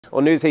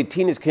Well, News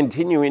 18 is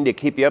continuing to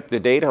keep you up to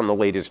date on the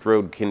latest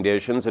road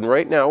conditions, and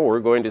right now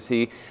we're going to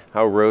see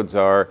how roads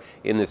are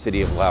in the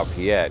city of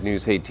Lafayette.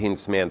 News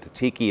 18's Samantha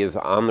Tiki is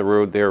on the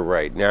road there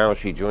right now.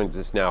 She joins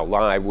us now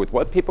live with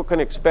what people can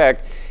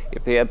expect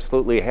if they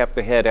absolutely have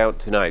to head out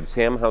tonight.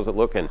 Sam, how's it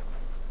looking?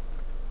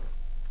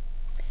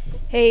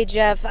 Hey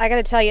Jeff, I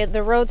gotta tell you,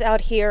 the roads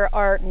out here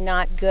are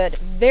not good.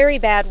 Very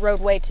bad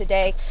roadway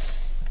today.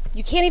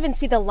 You can't even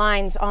see the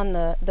lines on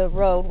the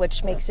road,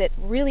 which makes it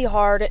really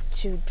hard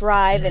to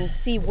drive and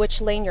see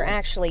which lane you're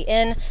actually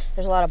in.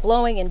 There's a lot of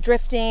blowing and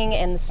drifting,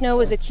 and the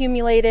snow is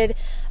accumulated.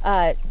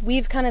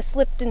 We've kind of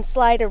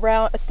slid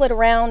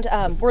around.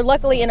 We're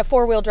luckily in a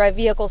four-wheel drive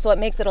vehicle, so it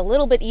makes it a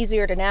little bit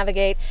easier to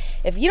navigate.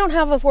 If you don't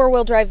have a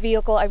four-wheel drive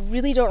vehicle, I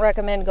really don't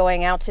recommend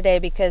going out today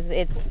because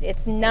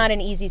it's not an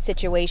easy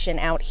situation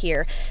out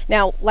here.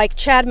 Now, like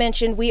Chad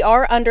mentioned, we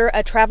are under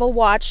a travel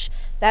watch.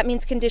 That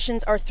means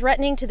conditions are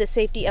threatening to the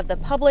safety of the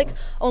public.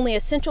 Only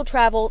essential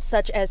travel,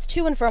 such as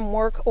to and from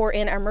work or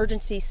in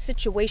emergency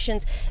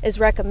situations, is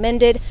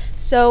recommended.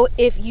 So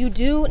if you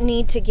do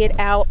need to get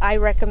out, I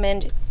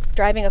recommend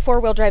driving a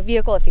four-wheel drive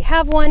vehicle if you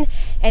have one,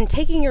 and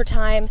taking your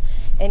time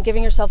and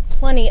giving yourself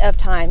plenty of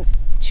time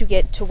to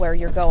get to where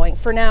you're going.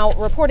 For now,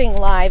 reporting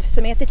live,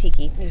 Samantha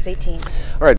Tiki, News 18. All right.